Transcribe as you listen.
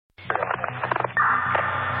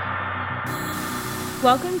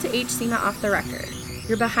Welcome to HCMA Off the Record,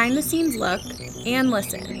 your behind-the-scenes look and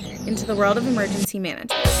listen into the world of emergency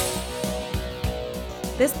management.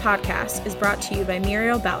 This podcast is brought to you by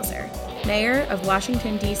Muriel Bowser, Mayor of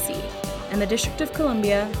Washington, D.C., and the District of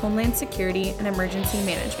Columbia Homeland Security and Emergency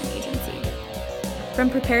Management Agency. From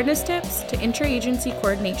preparedness tips to intra-agency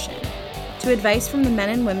coordination, to advice from the men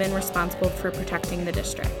and women responsible for protecting the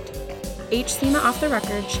district, HCMA Off the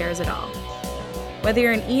Record shares it all. Whether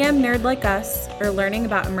you're an EM nerd like us or learning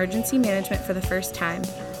about emergency management for the first time,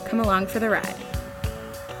 come along for the ride.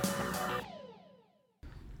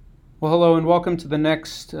 Well, hello and welcome to the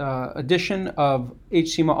next edition of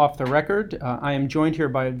HCMA Off the Record. I am joined here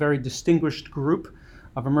by a very distinguished group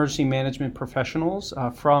of emergency management professionals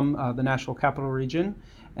from the National Capital Region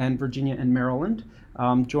and Virginia and Maryland.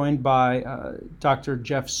 Joined by Dr.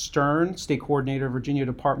 Jeff Stern, State Coordinator, Virginia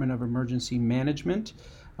Department of Emergency Management.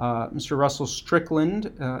 Mr. Russell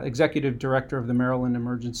Strickland, Executive Director of the Maryland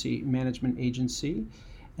Emergency Management Agency,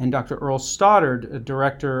 and Dr. Earl Stoddard,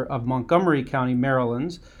 Director of Montgomery County,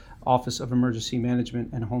 Maryland's Office of Emergency Management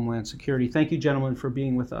and Homeland Security. Thank you, gentlemen, for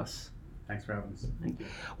being with us. Thanks for having us. Thank you.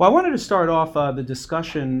 Well, I wanted to start off the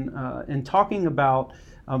discussion in talking about,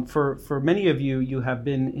 for many of you, you have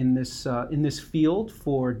been in this field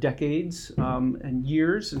for decades and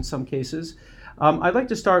years in some cases. I'd like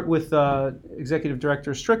to start with Executive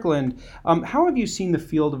Director Strickland. How have you seen the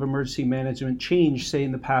field of emergency management change, say,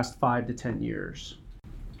 in the past 5 to 10 years?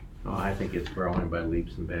 Oh, I think it's growing by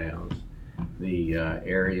leaps and bounds. The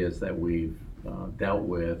areas that we've dealt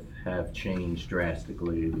with have changed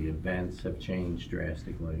drastically. The events have changed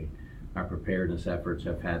drastically. Our preparedness efforts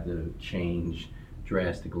have had to change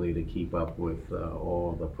drastically to keep up with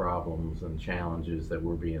all the problems and challenges that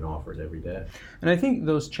we're being offered every day. And I think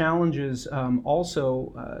those challenges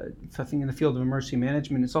also, I think in the field of emergency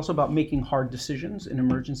management, it's also about making hard decisions in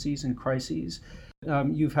emergencies and crises.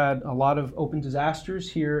 You've had a lot of open disasters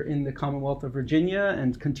here in the Commonwealth of Virginia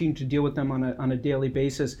and continue to deal with them on a daily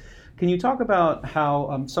basis. Can you talk about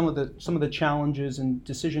how some of the challenges and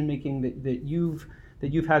decision making that you've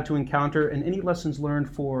had to encounter, and any lessons learned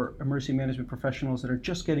for emergency management professionals that are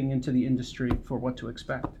just getting into the industry for what to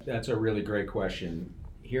expect? That's a really great question.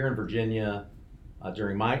 Here in Virginia,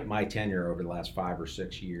 during my tenure over the last 5 or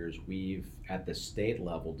 6 years, we've at the state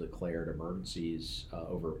level declared emergencies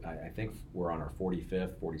I think we're on our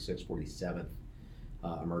 45th, 46th, 47th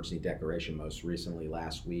emergency declaration, most recently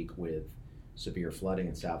last week with severe flooding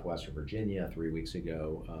in southwestern Virginia, 3 weeks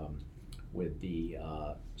ago with the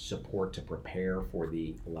support to prepare for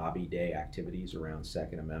the Lobby Day activities around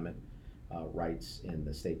Second Amendment rights in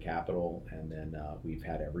the state capitol. And then we've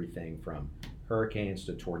had everything from hurricanes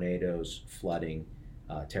to tornadoes, flooding,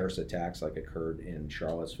 terrorist attacks like occurred in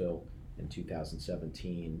Charlottesville in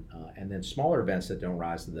 2017, and then smaller events that don't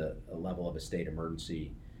rise to the level of a state of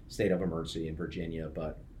emergency in Virginia,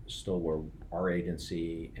 but still where our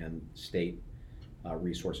agency and state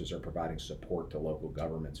resources are providing support to local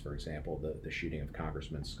governments. For example, the shooting of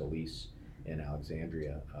Congressman Scalise in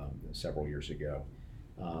Alexandria several years ago.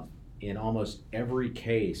 In almost every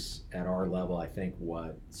case at our level, I think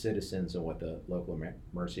what citizens and what the local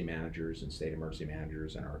emergency managers and state emergency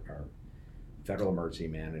managers and our federal emergency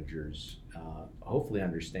managers hopefully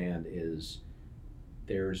understand is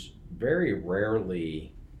there's very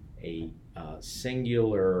rarely a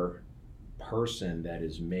singular person that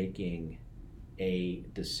is making a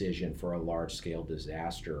decision for a large-scale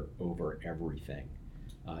disaster over everything.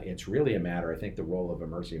 It's really a matter, I think the role of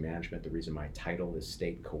emergency management, the reason my title is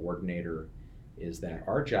state coordinator, is that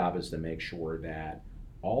our job is to make sure that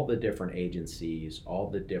all the different agencies, all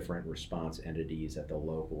the different response entities at the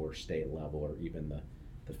local or state level or even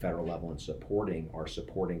the federal level are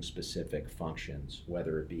supporting specific functions,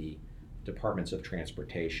 whether it be departments of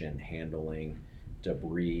transportation handling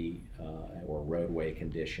debris or roadway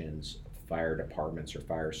conditions, fire departments or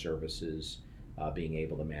fire services being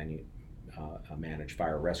able to manage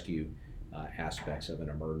fire rescue aspects of an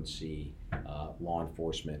emergency, law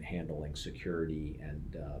enforcement handling security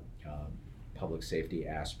and public safety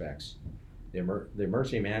aspects. The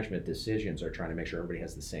emergency management decisions are trying to make sure everybody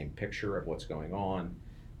has the same picture of what's going on,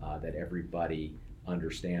 that everybody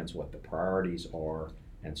understands what the priorities are,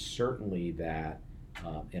 and certainly that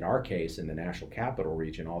in our case, in the National Capital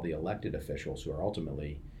Region, all the elected officials who are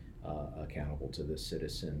ultimately accountable to the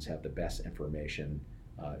citizens have the best information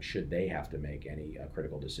should they have to make any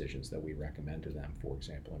critical decisions that we recommend to them. For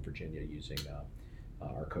example, in Virginia, using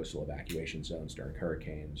our coastal evacuation zones during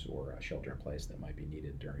hurricanes or shelter in place that might be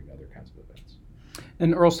needed during other kinds of events.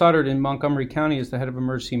 And Earl Stoddard in Montgomery County is the head of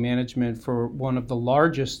emergency management for one of the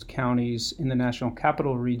largest counties in the National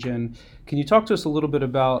Capital Region. Can you talk to us a little bit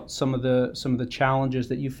about some of the challenges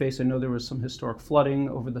that you face? I know there was some historic flooding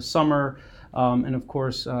over the summer, and of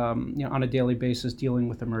course, on a daily basis dealing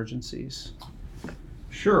with emergencies.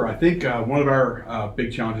 Sure. I think one of our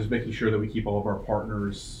big challenges is making sure that we keep all of our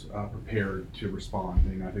partners prepared to respond.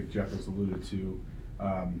 And I think Jeff has alluded to,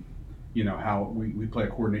 how we play a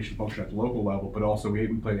coordination function at the local level, but also we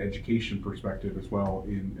play an education perspective as well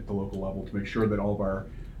at the local level to make sure that all of our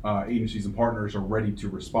agencies and partners are ready to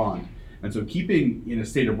respond. And so keeping in a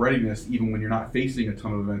state of readiness, even when you're not facing a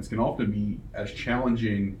ton of events, can often be as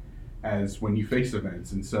challenging as when you face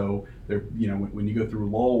events. And so when you go through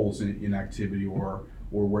lulls in activity or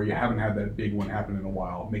where you haven't had that big one happen in a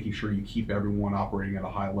while, making sure you keep everyone operating at a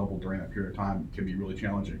high level during that period of time can be really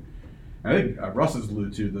challenging. And I think Russ has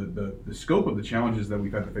alluded to the scope of the challenges that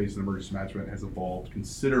we've had to face in emergency management has evolved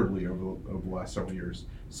considerably over the last several years.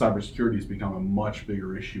 Cybersecurity has become a much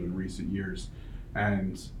bigger issue in recent years.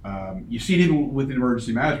 And you see it even within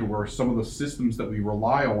emergency management where some of the systems that we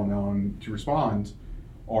rely on to respond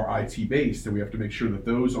are IT based, and we have to make sure that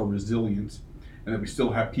those are resilient and that we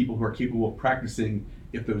still have people who are capable of practicing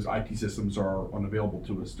if those IT systems are unavailable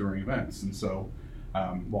to us during events. And so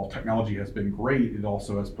while technology has been great, it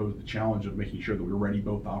also has posed the challenge of making sure that we're ready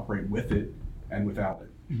both to operate with it and without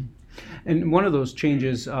it. And one of those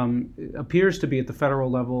changes appears to be at the federal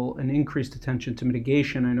level, an increased attention to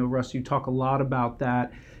mitigation. I know, Russ, you talk a lot about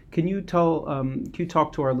that. Can you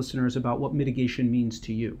talk to our listeners about what mitigation means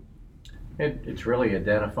to you? It's really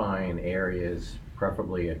identifying areas,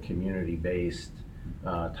 preferably a community-based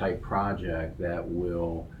type project that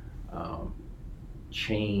will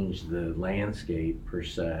change the landscape per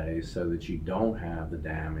se so that you don't have the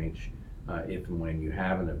damage if and when you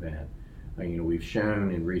have an event. We've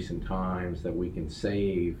shown in recent times that we can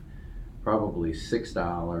save probably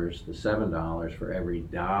 $6 to $7 for every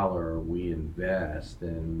dollar we invest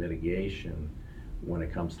in mitigation when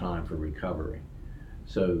it comes time for recovery.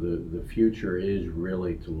 So the future is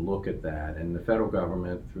really to look at that, and the federal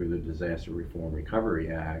government through the Disaster Reform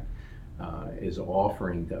Recovery Act is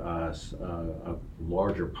offering to us a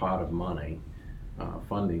larger pot of money,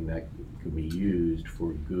 funding that could be used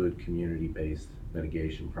for good community-based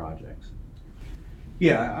mitigation projects.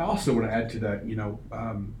 Yeah, I also want to add to that,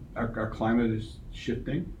 our climate is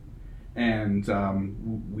shifting, and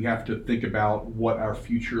we have to think about what our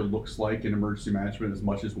future looks like in emergency management as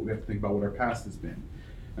much as we have to think about what our past has been.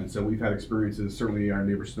 And so we've had experiences, certainly our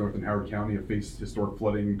neighbors north in Howard County have faced historic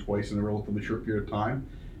flooding twice in a relatively short period of time.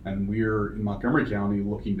 And we're in Montgomery County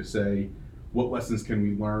looking to say, what lessons can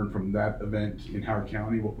we learn from that event in Howard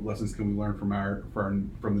County? What lessons can we learn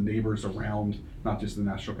from the neighbors around, not just the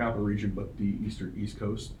National Capital Region, but the East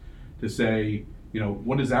Coast, to say,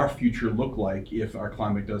 what does our future look like if our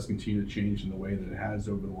climate does continue to change in the way that it has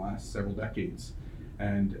over the last several decades?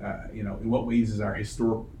 And, in what ways is our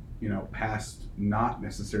historic past not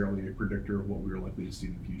necessarily a predictor of what we are likely to see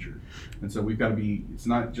in the future? And so we've got to it's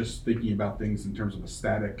not just thinking about things in terms of a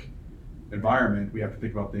static environment. We have to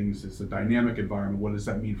think about things as a dynamic environment. What does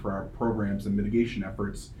that mean for our programs and mitigation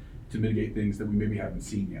efforts to mitigate things that we maybe haven't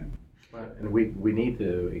seen yet? And we need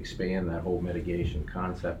to expand that whole mitigation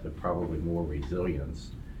concept of probably more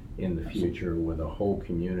resilience in the future with a whole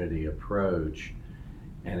community approach.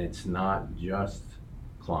 And it's not just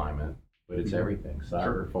climate, but it's everything.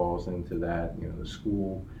 Cyber falls into that, the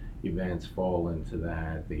school events fall into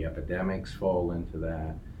that, the epidemics fall into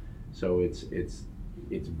that. So it's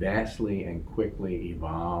vastly and quickly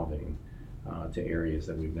evolving to areas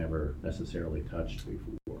that we've never necessarily touched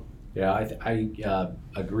before. Yeah, I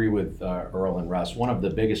agree with Earl and Russ. One of the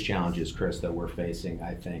biggest challenges, Chris, that we're facing,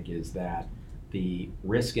 I think, is that the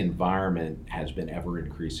risk environment has been ever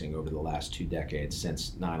increasing over the last 2 decades,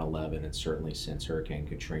 since 9/11 and certainly since Hurricane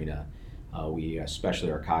Katrina. We especially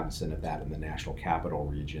are cognizant of that in the National Capital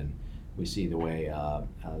Region. We see the way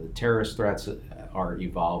the terrorist threats are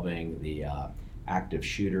evolving, the active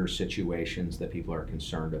shooter situations that people are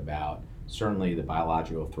concerned about, certainly the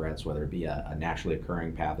biological threats, whether it be a naturally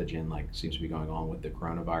occurring pathogen like seems to be going on with the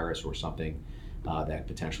coronavirus, or something that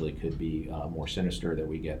potentially could be more sinister that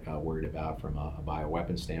we get worried about from a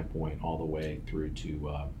bioweapon standpoint, all the way through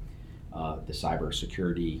to the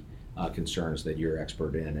cybersecurity concerns that you're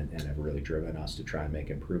expert in and have really driven us to try and make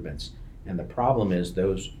improvements. And the problem is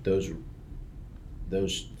those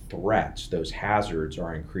threats, those hazards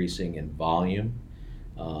are increasing in volume.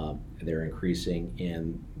 They're increasing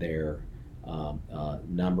in their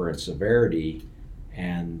number and severity,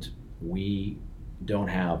 and we don't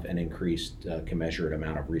have an increased commensurate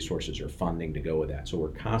amount of resources or funding to go with that. So we're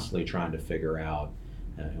constantly trying to figure out,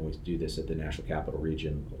 and we do this at the National Capital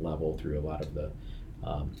Region level through a lot of the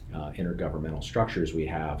intergovernmental structures we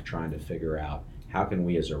have, trying to figure out how can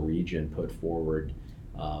we as a region put forward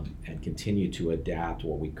and continue to adapt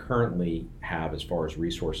what we currently have as far as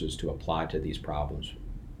resources to apply to these problems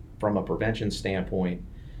from a prevention standpoint,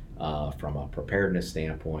 from a preparedness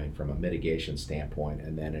standpoint, from a mitigation standpoint,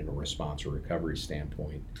 and then in a response or recovery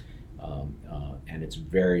standpoint. And it's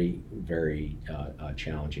very, very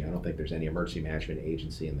challenging. I don't think there's any emergency management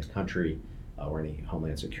agency in the country or any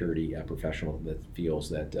Homeland Security professional that feels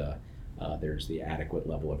that there's the adequate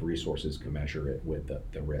level of resources commensurate with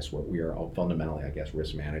the risk. We are all fundamentally, I guess,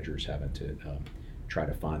 risk managers having to try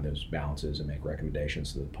to find those balances and make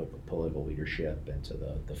recommendations to the political leadership and to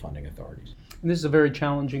the funding authorities. And this is a very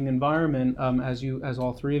challenging environment, as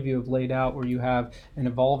all three of you have laid out, where you have an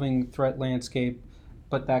evolving threat landscape,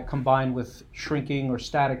 but that combined with shrinking or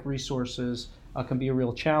static resources can be a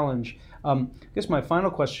real challenge. I guess my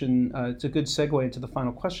final question, it's a good segue into the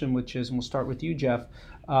final question, which is, and we'll start with you, Jeff,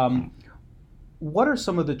 what are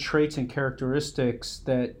some of the traits and characteristics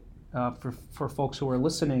that, for folks who are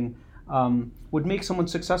listening, would make someone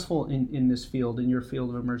successful in this field, in your field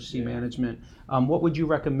of emergency management? What would you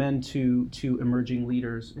recommend to emerging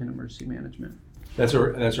leaders in emergency management? That's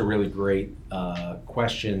a really great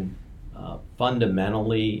question.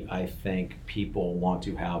 Fundamentally, I think people want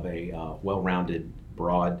to have a well-rounded,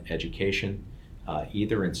 broad education,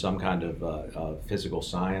 either in some kind of physical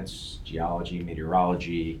science, geology,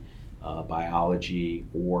 meteorology, biology,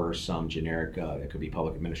 or some generic, it could be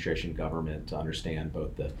public administration, government, to understand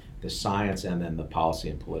both the science and then the policy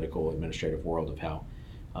and political administrative world of how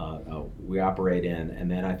we operate in. And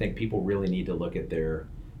then I think people really need to look at their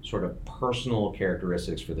sort of personal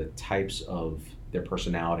characteristics for the types of their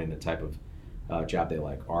personality and the type of job they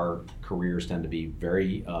like. Our careers tend to be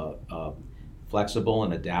very flexible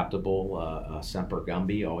and adaptable. Semper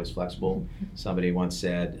Gumby, always flexible. Somebody once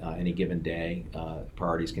said, any given day,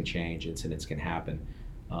 priorities can change, incidents can happen.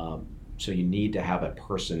 So you need to have a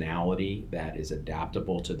personality that is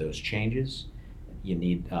adaptable to those changes. You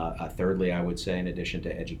need, thirdly, I would say, in addition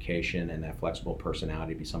to education and that flexible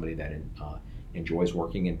personality, be somebody that enjoys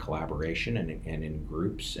working in collaboration and in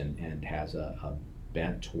groups and has a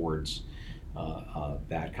bent towards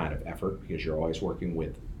that kind of effort, because you're always working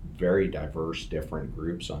with very diverse, different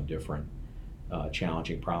groups on different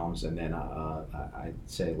challenging problems. And then I'd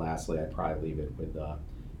say lastly, I'd probably leave it with a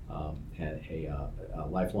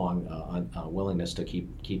lifelong willingness to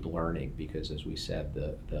keep learning, because as we said,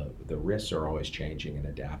 the risks are always changing and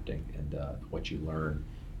adapting, and what you learn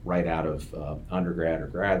right out of undergrad or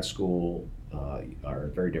grad school are a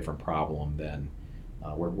very different problem than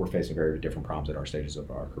we're facing very different problems at our stages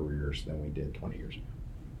of our careers than we did 20 years ago.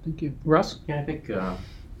 Thank you. Russ? Yeah, I think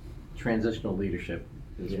transitional leadership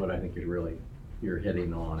is what I think you're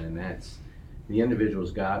hitting on, and that's the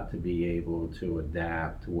individual's got to be able to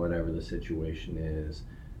adapt to whatever the situation is,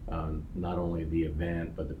 not only the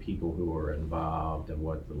event, but the people who are involved and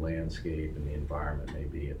what the landscape and the environment may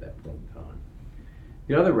be at that point in time.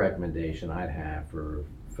 The other recommendation I'd have for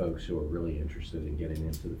folks who are really interested in getting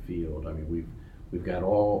into the field, I mean, we've got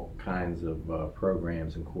all kinds of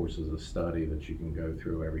programs and courses of study that you can go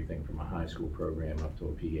through, everything from a high school program up to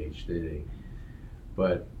a PhD.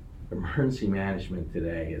 But emergency management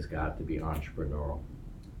today has got to be entrepreneurial.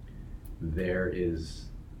 There is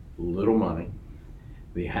little money.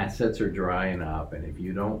 The assets are drying up, and if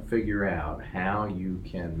you don't figure out how you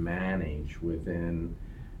can manage within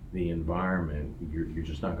the environment, you're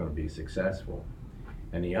just not going to be successful.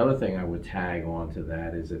 And the other thing I would tag on to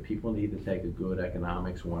that is that people need to take a good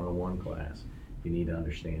economics 101 class. You need to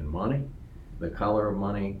understand money, the color of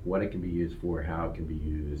money, what it can be used for, how it can be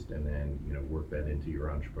used, and then work that into your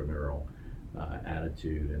entrepreneurial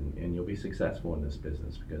attitude, and you'll be successful in this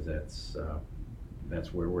business, because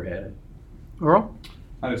that's where we're headed. Earl?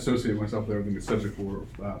 I'd associate myself there. I think the subject for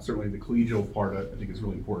certainly the collegial part I think is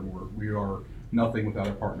really important. We are nothing without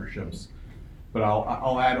our partnerships. But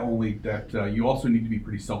I'll add only that you also need to be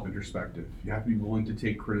pretty self-introspective. You have to be willing to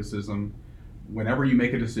take criticism. Whenever you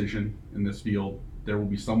make a decision in this field, there will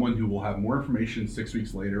be someone who will have more information 6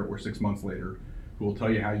 weeks later or 6 months later who will tell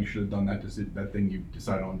you how you should have done that thing you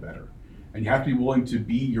decided on better. And you have to be willing to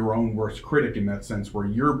be your own worst critic in that sense, where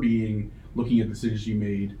you're looking at decisions you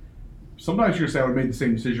made. Sometimes you're going to say, I would have made the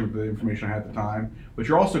same decision with the information I had at the time, but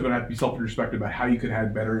you're also going to have to be self-introspective about how you could have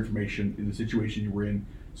had better information in the situation you were in,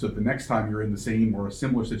 so that the next time you're in the same or a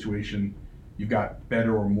similar situation, you've got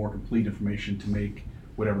better or more complete information to make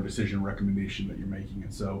whatever decision or recommendation that you're making.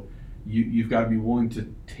 And so you've got to be willing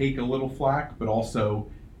to take a little flack, but also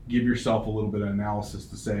give yourself a little bit of analysis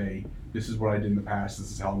to say, this is what I did in the past,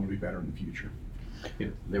 this is how I'm going to be better in the future.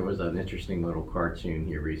 There was an interesting little cartoon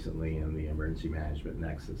here recently in the Emergency Management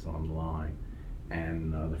Nexus online.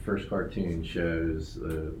 And the first cartoon shows,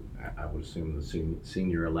 I would assume, the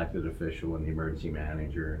senior elected official and the emergency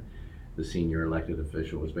manager. The senior elected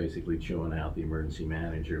official was basically chewing out the emergency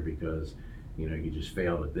manager because, you just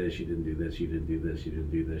failed at this, you didn't do this, you didn't do this, you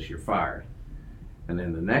didn't do this, you're fired. And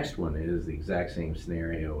then the next one is the exact same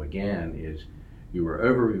scenario again, is you were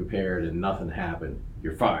over-prepared and nothing happened,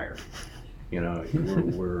 you're fired.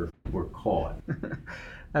 We're caught.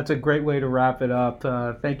 That's a great way to wrap it up.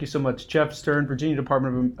 Thank you so much, Jeff Stern, Virginia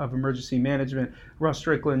Department of Emergency Management, Russ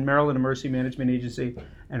Strickland, Maryland Emergency Management Agency,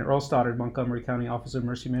 and Earl Stoddard, Montgomery County Office of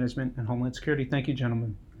Emergency Management and Homeland Security. Thank you,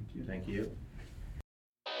 gentlemen. Thank you.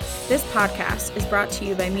 This podcast is brought to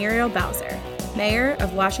you by Muriel Bowser, Mayor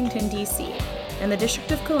of Washington, D.C., and the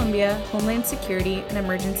District of Columbia Homeland Security and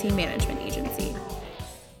Emergency Management Agency.